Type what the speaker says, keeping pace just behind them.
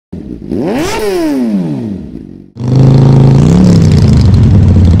Hello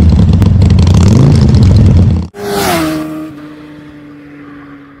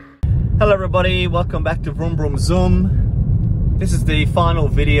everybody, welcome back to Vroom Vroom Zoom. This is the final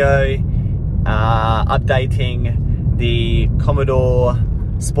video updating the Commodore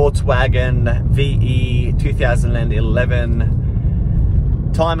Sportwagon VE 2011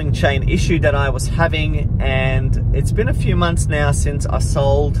 timing chain issue that I was having, and it's been a few months now since I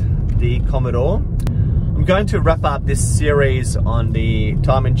sold the Commodore. I'm going to wrap up this series on the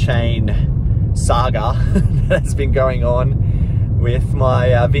timing chain saga that's been going on with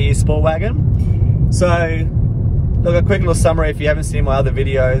my VE Sportwagon. So look, a quick little summary if you haven't seen my other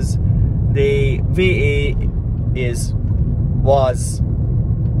videos. The VE was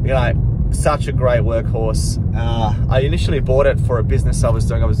such a great workhorse. I initially bought it for a business I was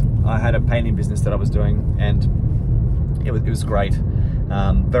doing. I had a painting business that I was doing, and it was great.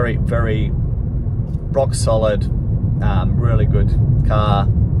 Very, very rock solid, really good car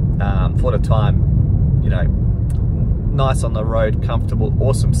for the time. Nice on the road, comfortable,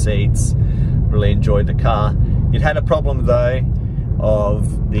 awesome seats. Really enjoyed the car. It had a problem though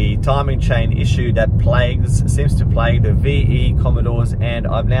of the timing chain issue that seems to plague the VE Commodores, and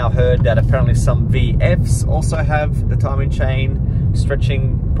I've now heard that apparently some VFs also have the timing chain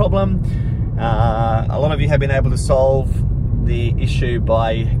stretching problem. A lot of you have been able to solve the issue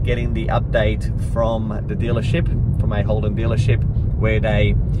by getting the update from the dealership, from a Holden dealership, where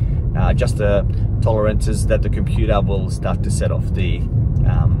they adjust the tolerances that the computer will start to set off the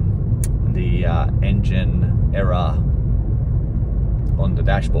engine error on the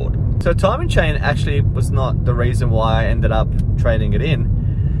dashboard. So timing chain actually was not the reason why I ended up trading it in.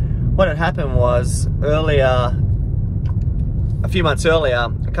 What had happened was a few months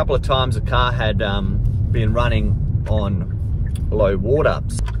earlier, a couple of times the car had been running on low water.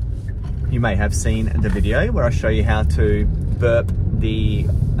 You may have seen the video where I show you how to burp the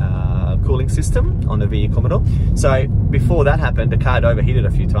cooling system on the VE Commodore. So before that happened, the car had overheated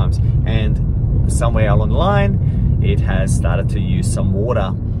a few times, and somewhere along the line it has started to use some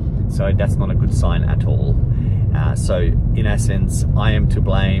water. So that's not a good sign at all. So in essence, I am to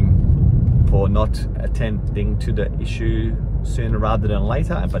blame for not attending to the issue sooner rather than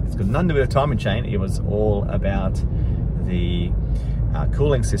later, but it's got nothing to do with the timing chain. It was all about the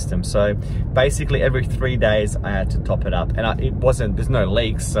cooling system. So basically every 3 days I had to top it up, and there's no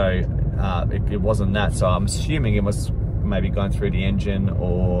leaks, so it wasn't that. So I'm assuming it was maybe going through the engine,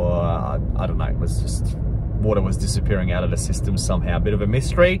 or I don't know, it was just water was disappearing out of the system somehow. A bit of a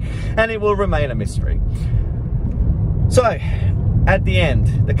mystery, and it will remain a mystery. So at the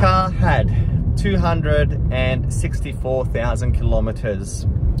end, the car had 264,000 kilometers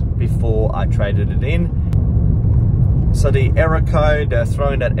before I traded it in. So the error code,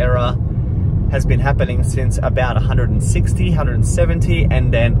 throwing that error, has been happening since about 160, 170,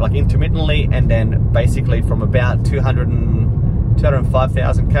 and then like intermittently, and then basically from about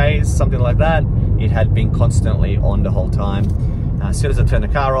 205,000 Ks, something like that, it had been constantly on the whole time. As soon as I turned the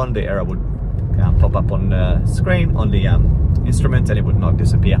car on, the error would pop up on the screen, on the instrument, and it would not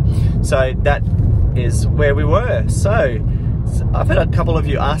disappear. So that is where we were. So I've had a couple of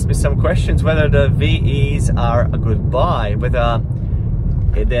you ask me some questions whether the VEs are a good buy, whether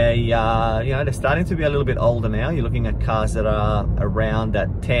they they're starting to be a little bit older now. You're looking at cars that are around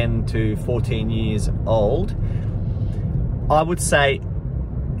that 10 to 14 years old. I would say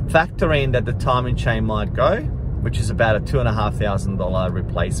factor in that the timing chain might go, which is about a $2,500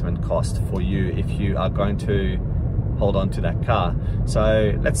 replacement cost for you if you are going to hold on to that car.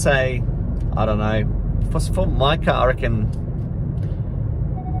 So let's say, I don't know, for my car, I reckon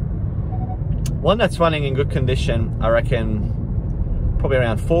one that's running in good condition, I reckon probably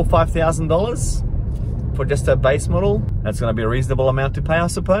around $4,000 or $5,000 for just a base model. That's going to be a reasonable amount to pay, I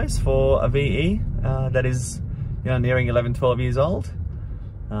suppose, for a VE that is nearing 11, 12 years old.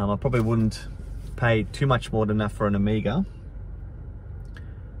 I probably wouldn't pay too much more than that for an Amiga.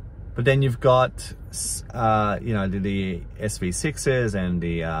 But then you've got the SV6s and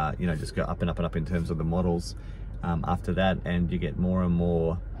the just go up and up and up in terms of the models after that, and you get more and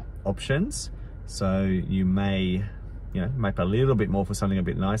more options. So you may pay a little bit more for something a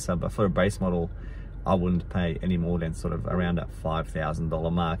bit nicer, but for a base model I wouldn't pay any more than sort of around that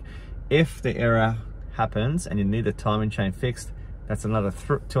 $5,000 mark. If the error happens and you need the timing chain fixed, that's another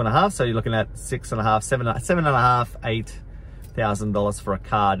 $2,500, so you're looking at $6,500, $7,500, $8,000 for a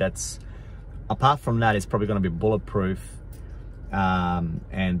car that's, apart from that, is probably going to be bulletproof, and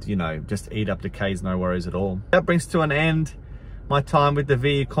just eat up the Ks, no worries at all. That brings to an end my time with the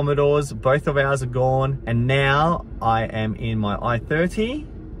VE Commodores. Both of ours are gone, and now I am in my i30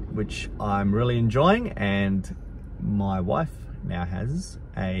 which I'm really enjoying, and my wife now has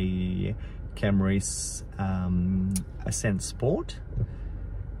a Camry Ascent Sport,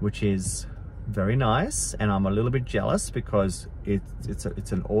 which is very nice, and I'm a little bit jealous because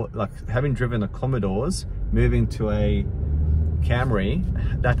like having driven the Commodores, moving to a Camry.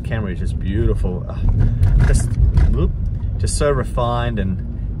 That Camry is just beautiful, just so refined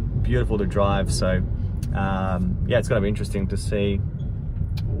and beautiful to drive. So yeah, it's gonna be interesting to see.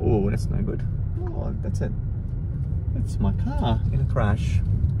 Oh, that's no good. Oh, that's it. It's my car in a crash.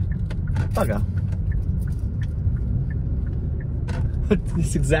 Bugger.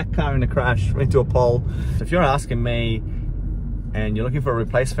 This exact car in a crash into a pole. So if you're asking me and you're looking for a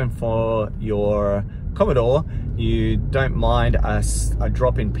replacement for your Commodore, you don't mind a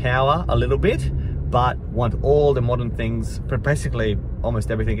drop in power a little bit, but want all the modern things, but basically almost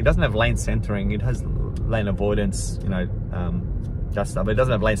everything. It doesn't have lane centering, it has lane avoidance, you know, that stuff, but it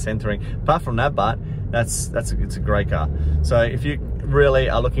doesn't have lane centering. Apart from that, but it's a great car. So if you really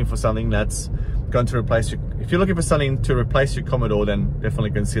are looking for something that's going to replace if you're looking for something to replace your Commodore, then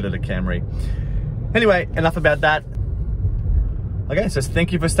definitely consider the Camry. Anyway, enough about that. Okay, so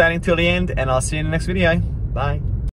thank you for staying till the end, and I'll see you in the next video. Bye.